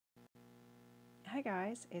Hi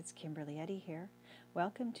guys, it's Kimberly Eddy here.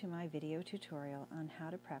 Welcome to my video tutorial on how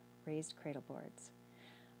to prep raised cradle boards.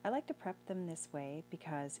 I like to prep them this way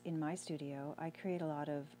because in my studio I create a lot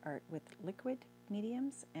of art with liquid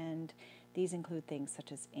mediums, and these include things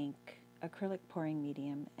such as ink, acrylic pouring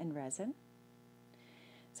medium, and resin.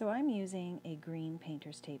 So I'm using a green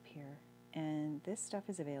painter's tape here, and this stuff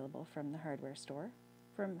is available from the hardware store,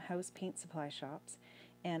 from house paint supply shops,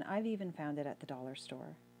 and I've even found it at the dollar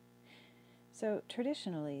store. So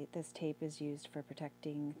traditionally, this tape is used for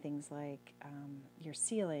protecting things like your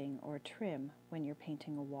ceiling or trim when you're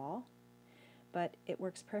painting a wall, but it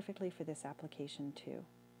works perfectly for this application too.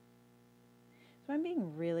 So I'm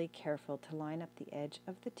being really careful to line up the edge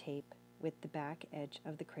of the tape with the back edge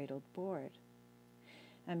of the cradled board.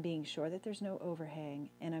 I'm being sure that there's no overhang,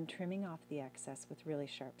 and I'm trimming off the excess with really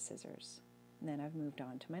sharp scissors. And then I've moved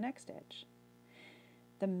on to my next edge.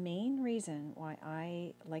 The main reason why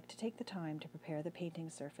I like to take the time to prepare the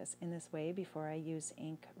painting surface in this way before I use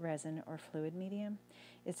ink, resin, or fluid medium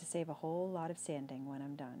is to save a whole lot of sanding when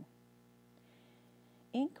I'm done.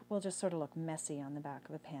 Ink will just sort of look messy on the back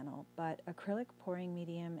of a panel, but acrylic pouring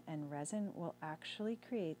medium and resin will actually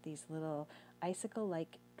create these little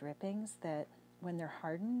icicle-like drippings that, when they're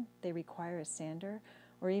hardened, they require a sander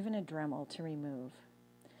or even a Dremel to remove.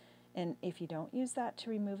 And if you don't use that to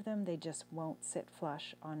remove them, they just won't sit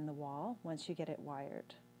flush on the wall once you get it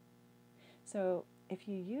wired. So if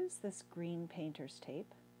you use this green painter's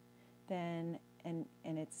tape, then and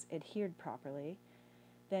it's adhered properly,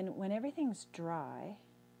 then when everything's dry,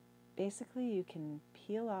 basically you can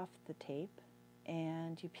peel off the tape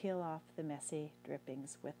and you peel off the messy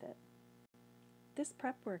drippings with it. This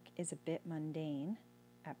prep work is a bit mundane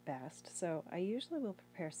at best, so I usually will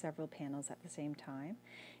prepare several panels at the same time,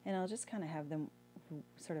 and I'll just kind of have them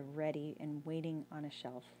sort of ready and waiting on a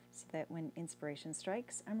shelf so that when inspiration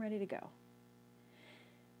strikes, I'm ready to go.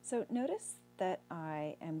 So notice that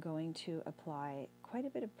I am going to apply quite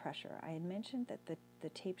a bit of pressure. I had mentioned that the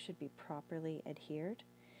tape should be properly adhered,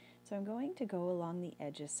 so I'm going to go along the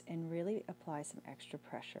edges and really apply some extra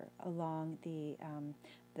pressure along the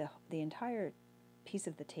entire piece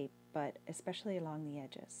of the tape, but especially along the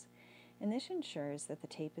edges. And this ensures that the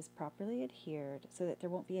tape is properly adhered so that there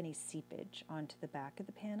won't be any seepage onto the back of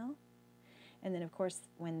the panel. And then of course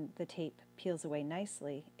when the tape peels away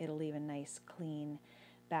nicely, it'll leave a nice clean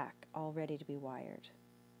back all ready to be wired.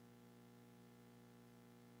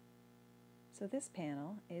 So this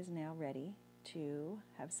panel is now ready to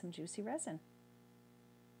have some juicy resin.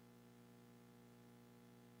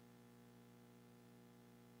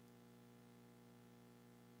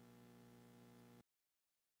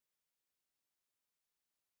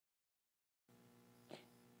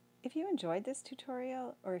 If you enjoyed this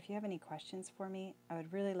tutorial, or if you have any questions for me, I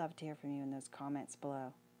would really love to hear from you in those comments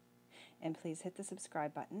below. And please hit the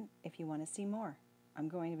subscribe button if you want to see more. I'm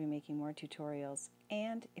going to be making more tutorials,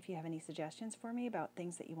 and if you have any suggestions for me about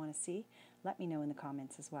things that you want to see, let me know in the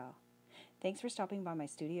comments as well. Thanks for stopping by my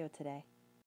studio today.